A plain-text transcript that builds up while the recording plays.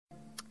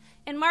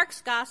In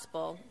Mark's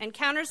gospel,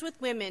 encounters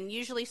with women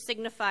usually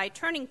signify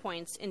turning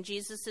points in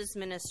Jesus'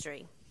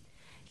 ministry.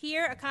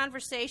 Here, a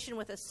conversation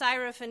with a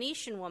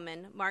Syrophoenician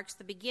woman marks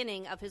the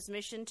beginning of his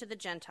mission to the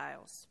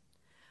Gentiles.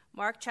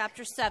 Mark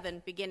chapter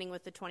 7, beginning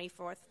with the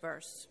 24th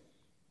verse.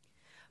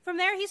 From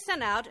there he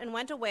sent out and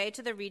went away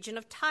to the region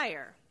of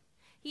Tyre.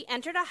 He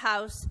entered a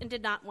house and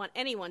did not want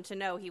anyone to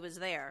know he was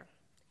there.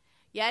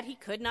 Yet he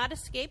could not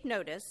escape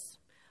notice,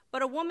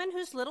 but a woman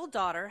whose little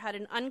daughter had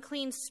an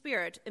unclean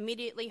spirit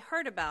immediately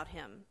heard about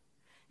him,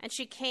 and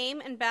she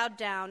came and bowed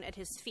down at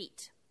his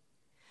feet.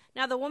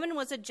 Now the woman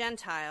was a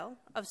Gentile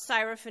of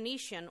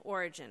Syrophoenician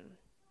origin.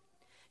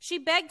 She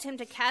begged him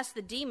to cast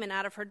the demon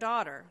out of her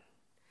daughter.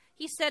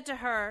 He said to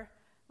her,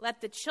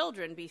 "Let the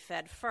children be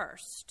fed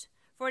first,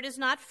 for it is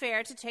not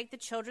fair to take the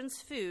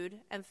children's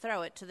food and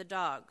throw it to the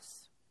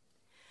dogs."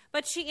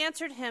 But she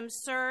answered him,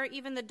 "Sir,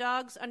 even the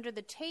dogs under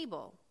the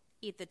table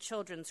eat the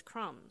children's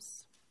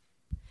crumbs."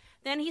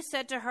 Then he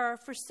said to her,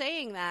 "For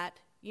saying that,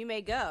 you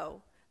may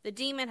go. The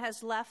demon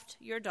has left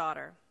your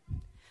daughter."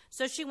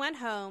 So she went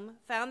home,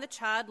 found the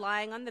child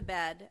lying on the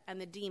bed, and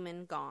the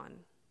demon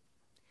gone.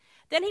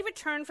 Then he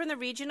returned from the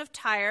region of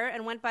Tyre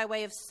and went by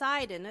way of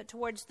Sidon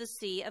towards the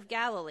Sea of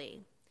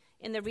Galilee,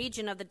 in the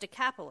region of the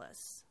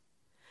Decapolis.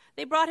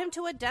 They brought him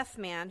to a deaf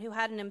man who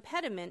had an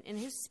impediment in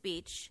his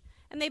speech,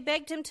 and they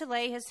begged him to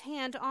lay his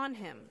hand on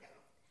him.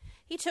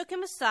 He took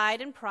him aside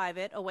in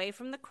private, away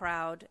from the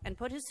crowd, and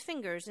put his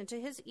fingers into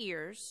his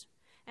ears,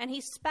 and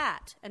he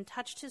spat and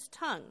touched his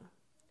tongue.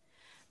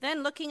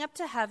 Then, looking up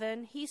to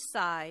heaven, he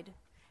sighed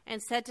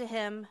and said to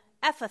him,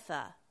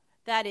 "Ephphatha,"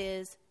 that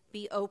is,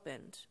 "be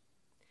opened."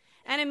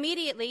 And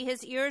immediately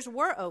his ears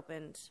were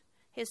opened,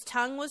 his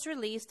tongue was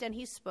released, and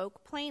he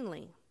spoke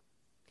plainly.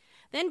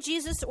 Then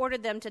Jesus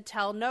ordered them to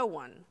tell no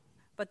one,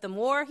 but the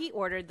more he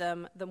ordered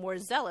them, the more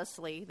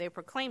zealously they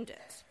proclaimed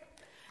it.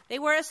 They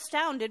were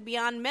astounded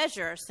beyond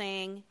measure,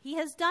 saying, "He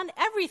has done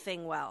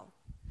everything well.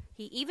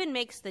 He even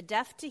makes the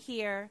deaf to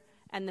hear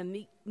and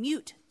the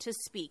mute to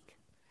speak."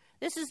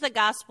 This is the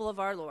gospel of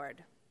our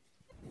Lord.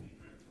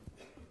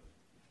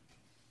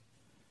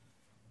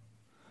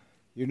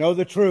 You know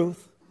the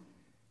truth,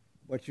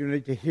 but you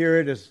need to hear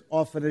it as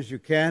often as you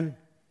can.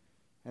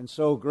 And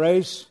so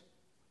grace,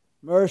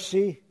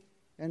 mercy,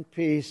 and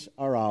peace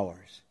are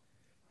ours.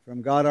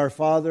 From God our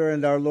Father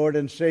and our Lord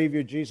and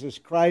Savior Jesus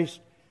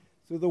Christ,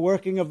 through the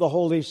working of the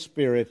Holy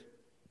Spirit.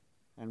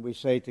 And we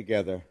say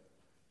together,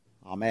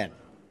 Amen.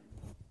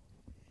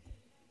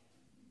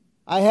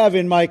 I have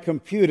in my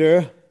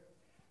computer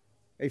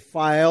a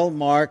file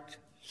marked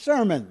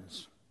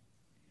Sermons.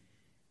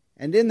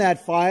 And in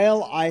that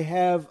file, I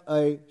have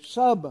a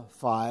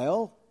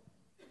sub-file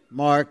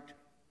marked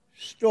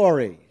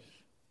Stories.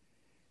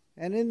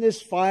 And in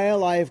this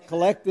file, I have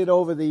collected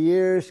over the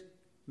years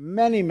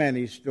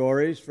many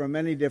stories from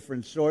many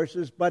different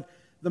sources, but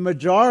the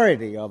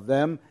majority of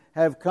them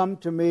have come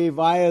to me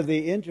via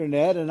the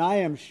internet, and I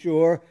am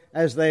sure,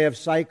 as they have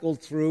cycled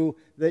through,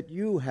 that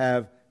you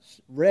have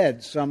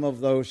read some of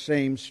those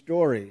same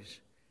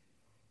stories.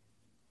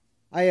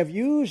 I have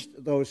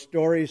used those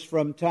stories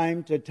from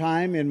time to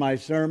time in my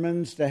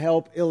sermons to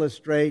help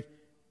illustrate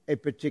a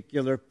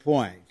particular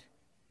point.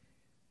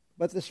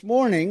 But this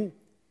morning,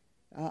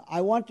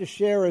 I want to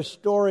share a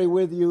story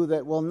with you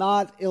that will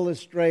not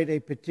illustrate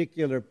a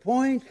particular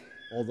point,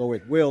 although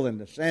it will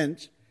in a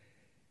sense,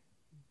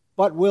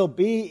 but will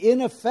be,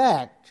 in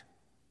effect,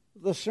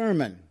 the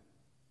sermon.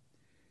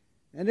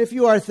 And if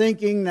you are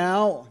thinking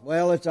now,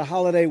 well, it's a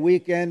holiday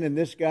weekend and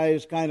this guy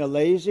is kind of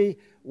lazy,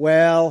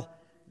 well,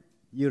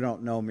 you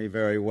don't know me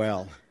very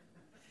well.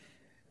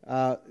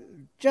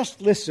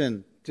 Just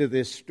listen to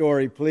this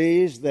story,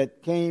 please,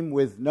 that came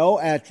with no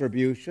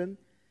attribution,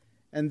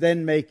 and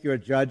then make your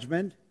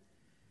judgment.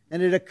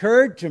 And it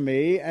occurred to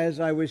me as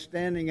I was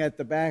standing at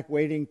the back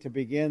waiting to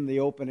begin the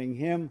opening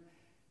hymn,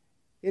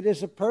 it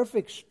is a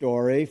perfect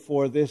story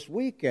for this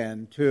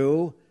weekend,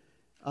 too,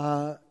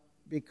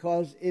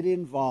 because it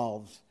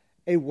involves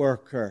a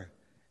worker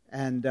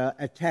and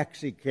a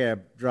taxi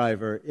cab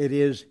driver. It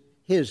is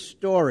his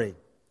story.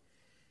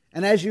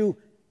 And as you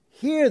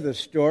hear the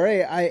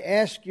story, I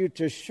ask you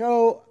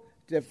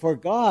for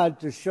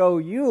God to show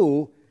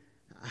you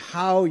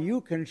how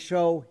you can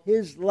show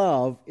His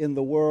love in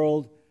the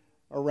world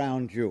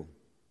around you.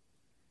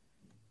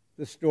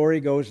 The story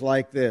goes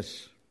like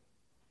this.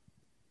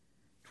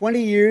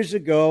 20 years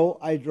ago,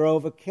 I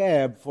drove a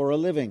cab for a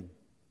living.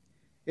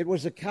 It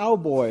was a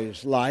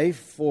cowboy's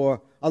life, a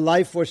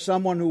life for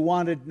someone who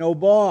wanted no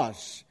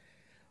boss.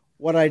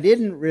 What I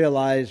didn't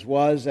realize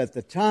was, at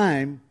the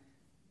time,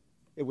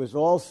 it was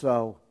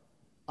also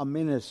a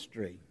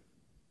ministry.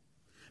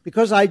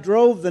 Because I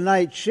drove the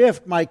night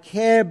shift, my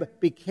cab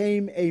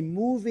became a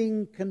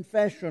moving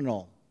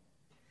confessional.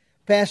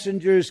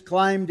 Passengers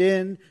climbed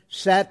in,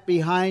 sat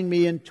behind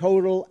me in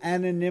total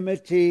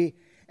anonymity,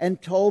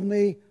 and told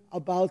me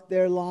about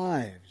their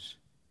lives.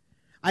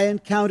 I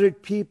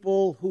encountered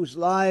people whose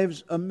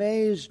lives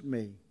amazed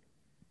me,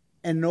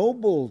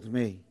 ennobled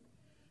me,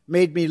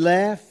 made me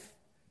laugh,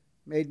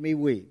 made me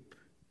weep.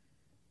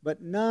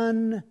 But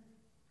none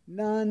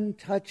None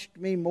touched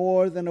me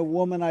more than a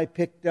woman I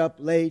picked up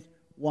late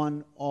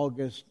one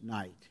August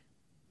night.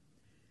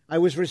 I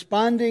was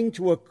responding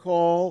to a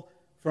call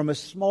from a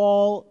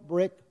small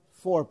brick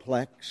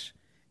fourplex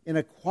in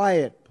a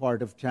quiet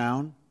part of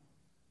town.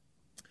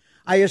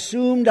 I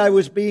assumed I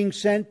was being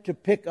sent to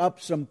pick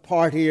up some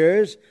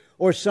partiers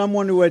or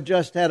someone who had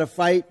just had a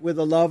fight with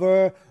a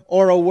lover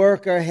or a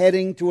worker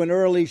heading to an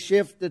early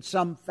shift at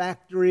some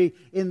factory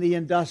in the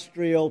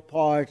industrial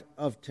part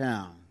of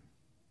town.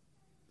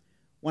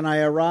 When I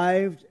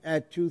arrived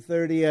at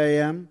 2:30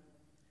 a.m.,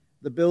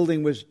 the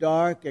building was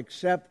dark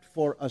except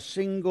for a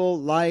single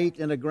light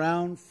in a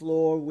ground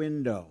floor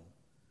window.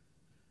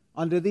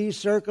 Under these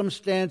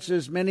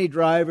circumstances, many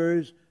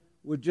drivers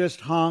would just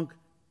honk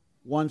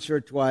once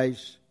or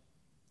twice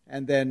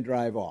and then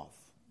drive off.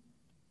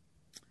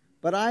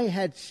 But I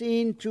had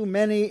seen too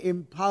many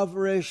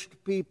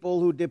impoverished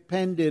people who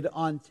depended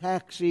on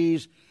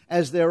taxis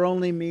as their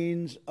only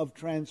means of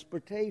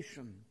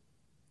transportation.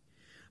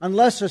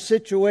 Unless a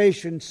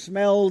situation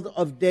smelled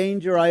of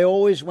danger, I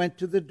always went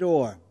to the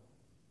door.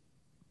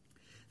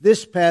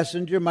 This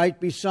passenger might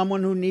be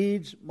someone who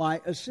needs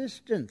my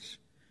assistance,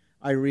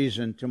 I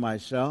reasoned to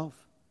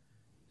myself.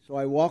 So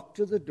I walked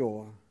to the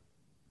door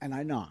and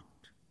I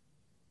knocked.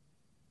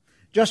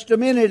 "Just a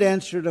minute,"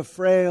 answered a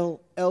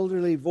frail,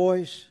 elderly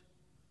voice.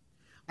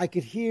 I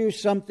could hear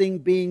something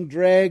being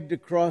dragged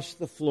across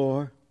the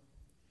floor.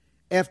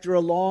 After a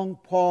long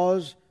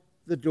pause,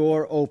 the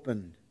door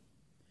opened.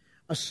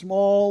 A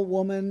small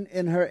woman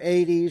in her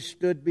 80s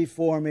stood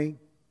before me.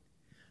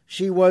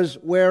 She was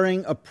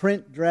wearing a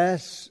print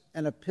dress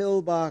and a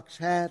pillbox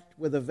hat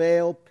with a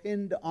veil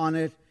pinned on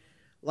it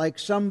like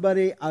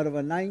somebody out of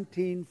a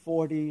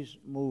 1940s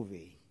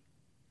movie.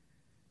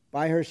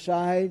 By her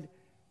side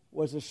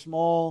was a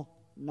small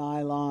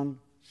nylon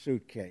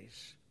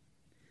suitcase.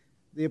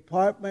 The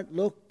apartment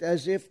looked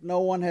as if no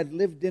one had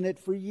lived in it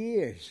for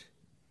years.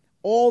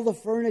 All the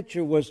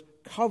furniture was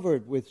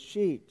covered with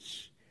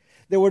sheets.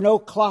 There were no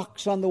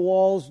clocks on the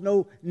walls,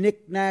 no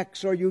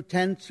knickknacks or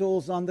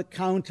utensils on the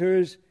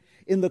counters.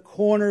 In the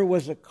corner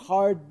was a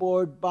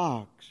cardboard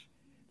box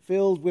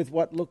filled with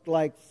what looked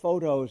like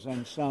photos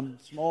and some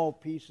small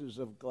pieces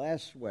of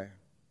glassware.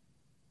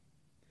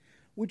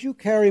 "Would you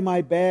carry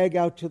my bag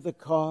out to the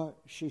car?"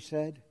 she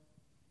said.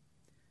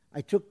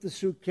 I took the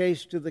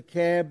suitcase to the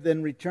cab,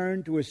 then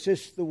returned to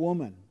assist the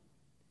woman.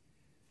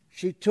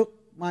 She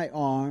took my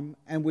arm,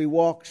 and we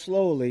walked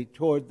slowly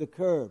toward the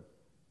curb.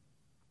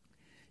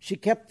 She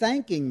kept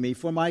thanking me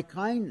for my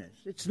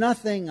kindness. "It's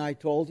nothing," I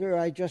told her.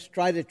 "I just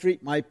try to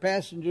treat my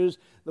passengers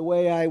the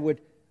way I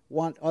would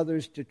want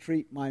others to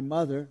treat my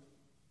mother."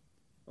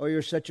 "Oh,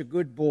 you're such a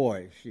good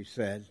boy," she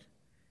said.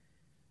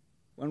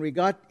 When we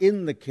got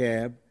in the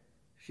cab,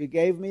 she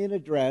gave me an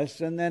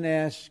address and then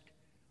asked,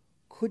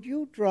 "Could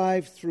you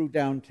drive through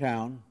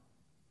downtown?"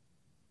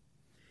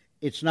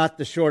 "It's not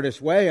the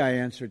shortest way," I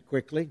answered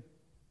quickly.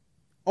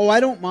 "Oh, I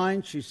don't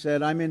mind," she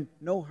said. "I'm in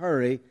no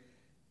hurry.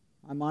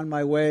 I'm on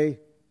my way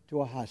to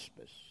a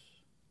hospice."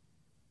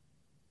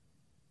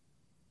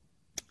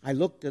 I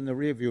looked in the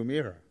rearview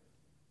mirror.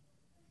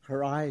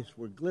 Her eyes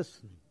were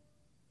glistening.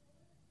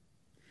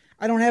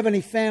 "I don't have any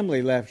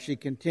family left," she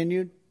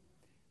continued.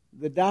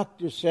 "The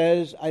doctor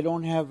says I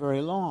don't have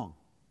very long."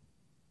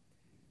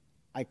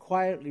 I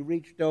quietly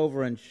reached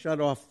over and shut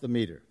off the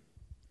meter.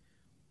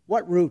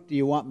 "What route do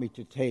you want me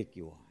to take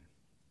you on?"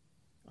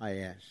 I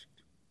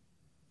asked.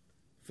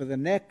 For the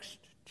next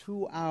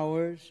 2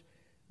 hours,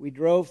 we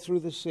drove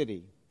through the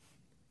city.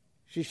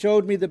 She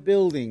showed me the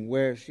building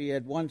where she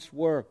had once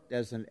worked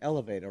as an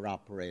elevator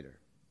operator.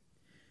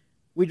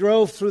 We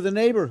drove through the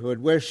neighborhood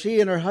where she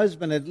and her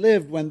husband had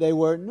lived when they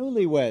were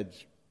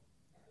newlyweds.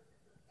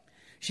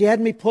 She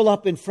had me pull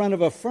up in front of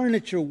a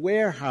furniture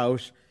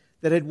warehouse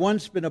that had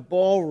once been a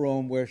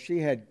ballroom where she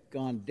had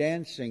gone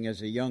dancing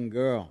as a young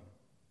girl.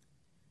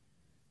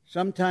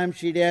 Sometimes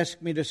she'd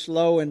ask me to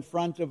slow in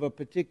front of a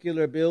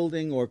particular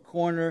building or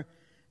corner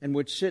and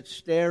would sit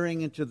staring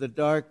into the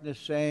darkness,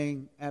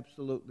 saying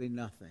absolutely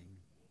nothing.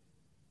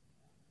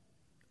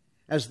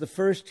 As the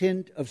first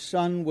hint of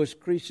sun was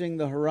creasing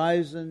the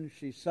horizon,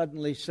 she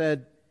suddenly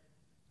said,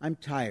 "I'm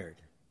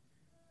tired.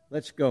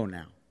 Let's go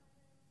now."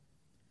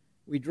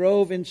 We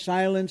drove in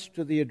silence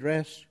to the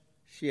address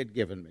she had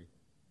given me.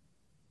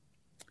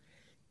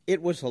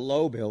 It was a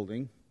low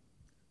building,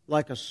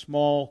 like a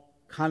small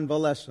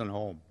convalescent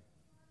home.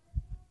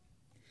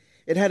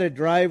 It had a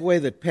driveway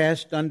that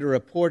passed under a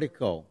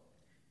portico.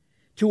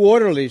 2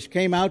 orderlies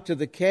came out to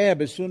the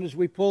cab as soon as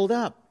we pulled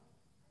up.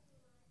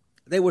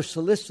 They were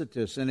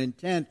solicitous and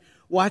intent,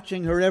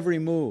 watching her every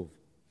move.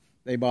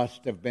 They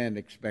must have been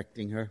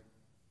expecting her.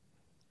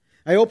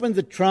 I opened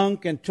the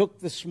trunk and took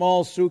the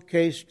small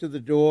suitcase to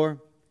the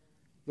door.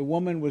 The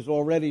woman was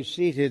already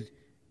seated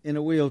in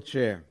a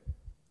wheelchair.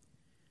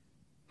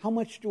 "How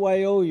much do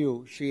I owe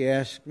you?" she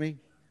asked me,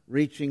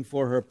 reaching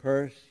for her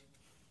purse.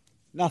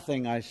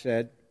 "Nothing," I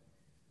said.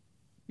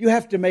 "You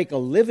have to make a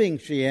living,"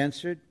 she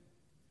answered.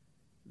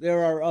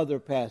 "There are other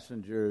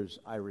passengers,"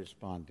 I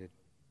responded.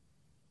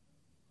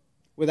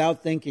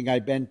 Without thinking, I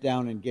bent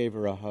down and gave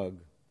her a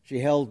hug. She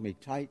held me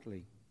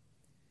tightly.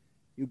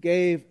 You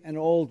gave an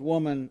old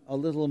woman a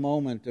little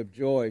moment of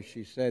joy.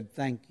 She said,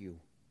 "Thank you."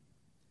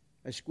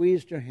 I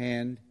squeezed her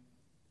hand,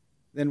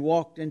 then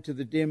walked into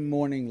the dim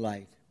morning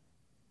light.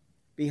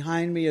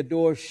 Behind me, a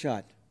door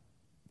shut.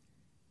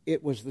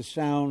 It was the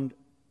sound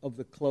of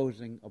the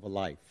closing of a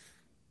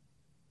life.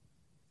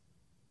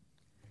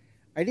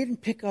 I didn't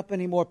pick up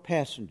any more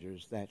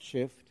passengers that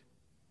shift.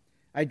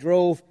 I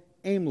drove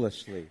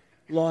aimlessly,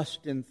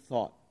 lost in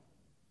thought.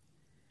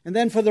 And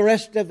then for the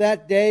rest of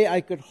that day, I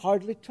could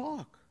hardly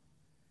talk.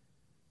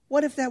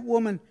 What if that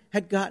woman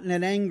had gotten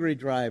an angry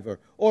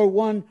driver or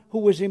one who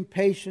was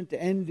impatient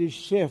to end his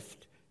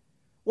shift?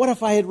 What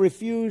if I had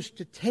refused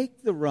to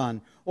take the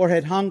run or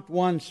had honked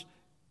once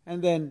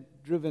and then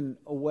driven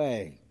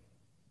away?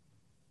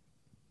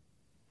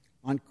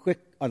 On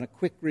a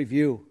quick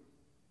review,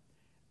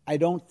 I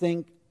don't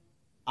think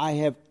I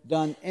have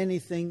done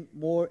anything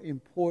more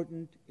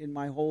important in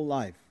my whole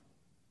life.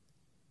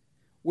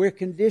 We're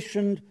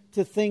conditioned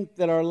to think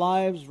that our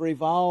lives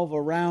revolve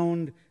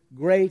around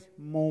great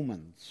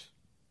moments.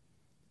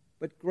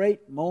 But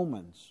great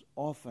moments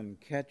often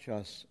catch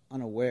us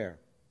unaware,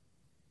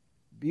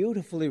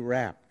 beautifully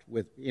wrapped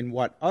in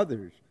what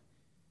others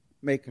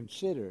may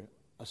consider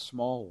a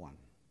small one.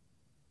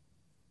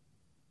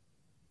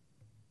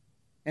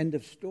 End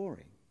of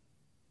story.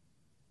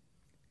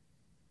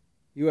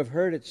 You have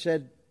heard it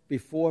said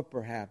before,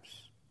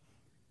 perhaps,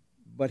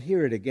 but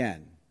hear it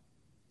again.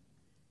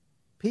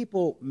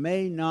 People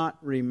may not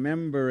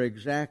remember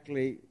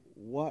exactly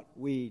what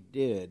we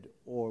did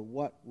or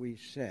what we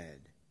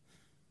said,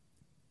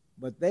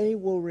 but they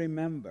will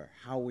remember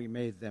how we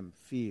made them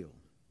feel.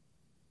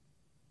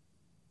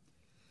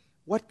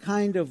 What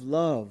kind of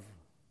love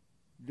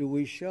do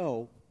we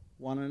show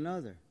one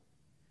another?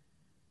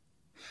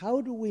 How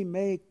do we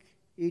make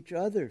each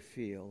other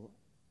feel?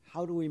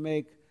 How do we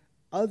make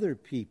other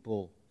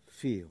people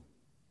feel?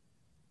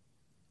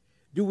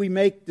 Do we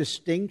make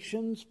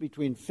distinctions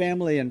between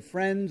family and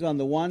friends on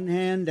the one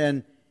hand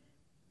and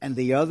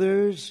the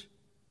others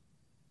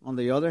on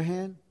the other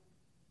hand?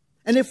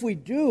 And if we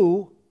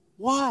do,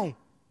 why?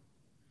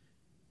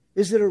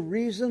 Is it a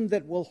reason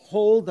that will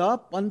hold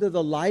up under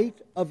the light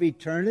of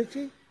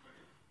eternity?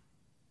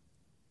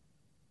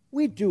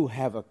 We do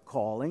have a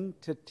calling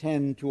to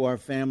tend to our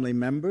family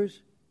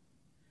members,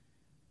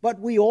 but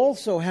we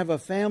also have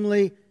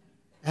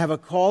a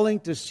calling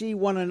to see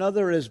one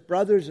another as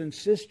brothers and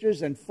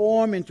sisters and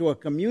form into a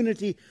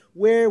community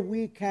where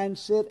we can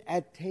sit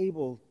at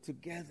table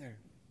together.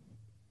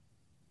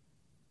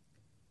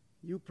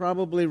 You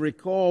probably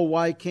recall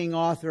why King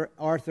Arthur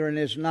and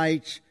his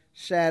knights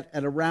sat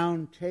at a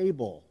round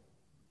table.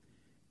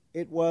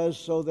 It was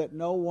so that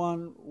no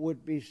one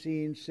would be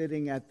seen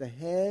sitting at the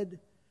head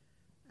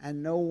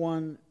and no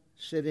one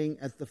sitting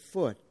at the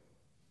foot.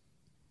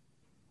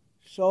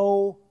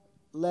 So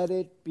let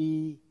it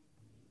be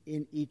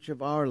in each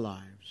of our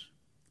lives.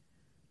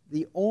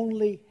 The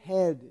only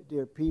head,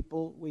 dear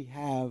people, we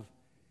have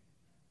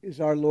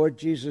is our Lord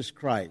Jesus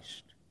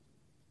Christ.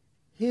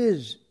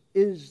 His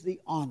is the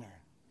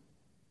honor.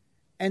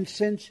 And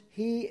since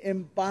He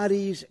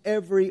embodies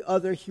every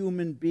other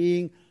human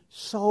being,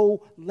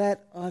 so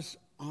let us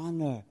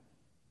honor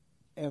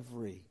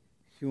every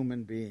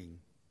human being.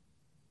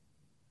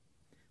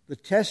 The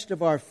test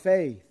of our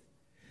faith,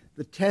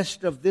 the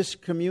test of this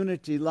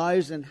community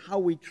lies in how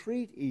we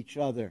treat each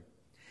other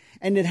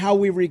and in how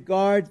we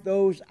regard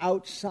those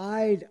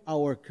outside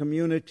our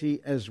community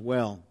as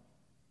well.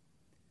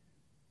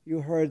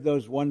 You heard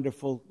those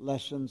wonderful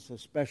lessons,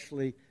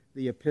 especially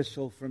the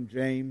epistle from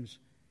James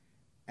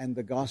and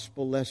the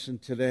gospel lesson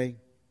today.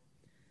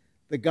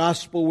 The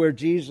gospel where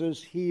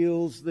Jesus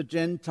heals the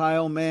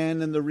Gentile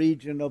man in the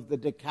region of the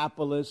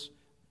Decapolis,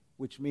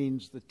 which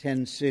means the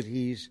 10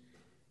 cities,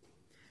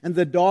 and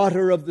the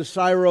daughter of the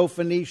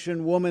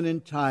Syrophoenician woman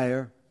in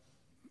Tyre,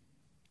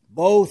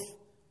 both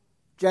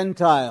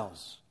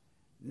Gentiles,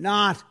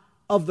 not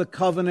of the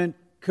covenant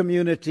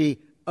community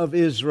of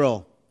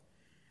Israel.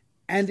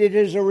 And it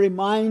is a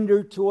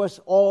reminder to us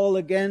all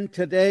again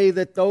today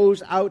that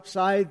those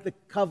outside the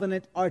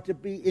covenant are to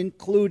be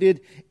included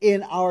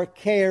in our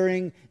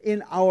caring,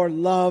 in our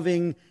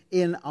loving,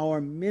 in our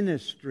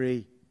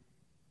ministry,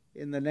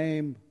 in the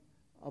name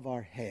of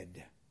our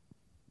head,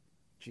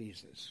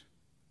 Jesus.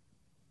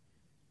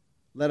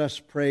 Let us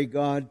pray,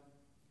 God,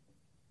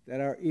 that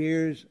our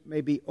ears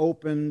may be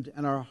opened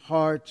and our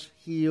hearts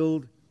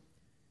healed,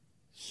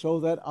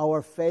 so that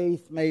our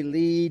faith may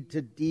lead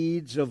to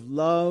deeds of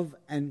love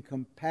and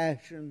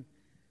compassion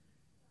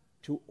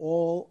to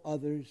all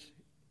others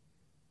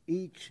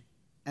each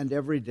and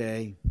every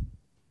day.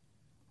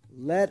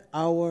 Let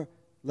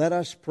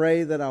us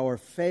pray that our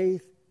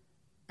faith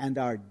and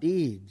our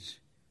deeds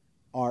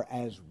are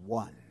as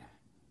one.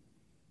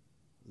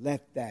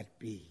 Let that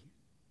be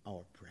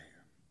our prayer.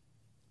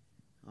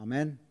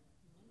 Amen.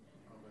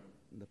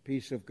 And the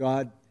peace of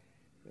God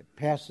that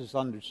passes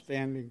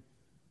understanding,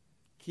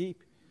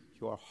 keep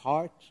your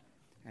hearts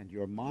and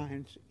your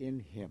minds in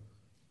Him.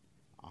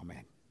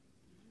 Amen.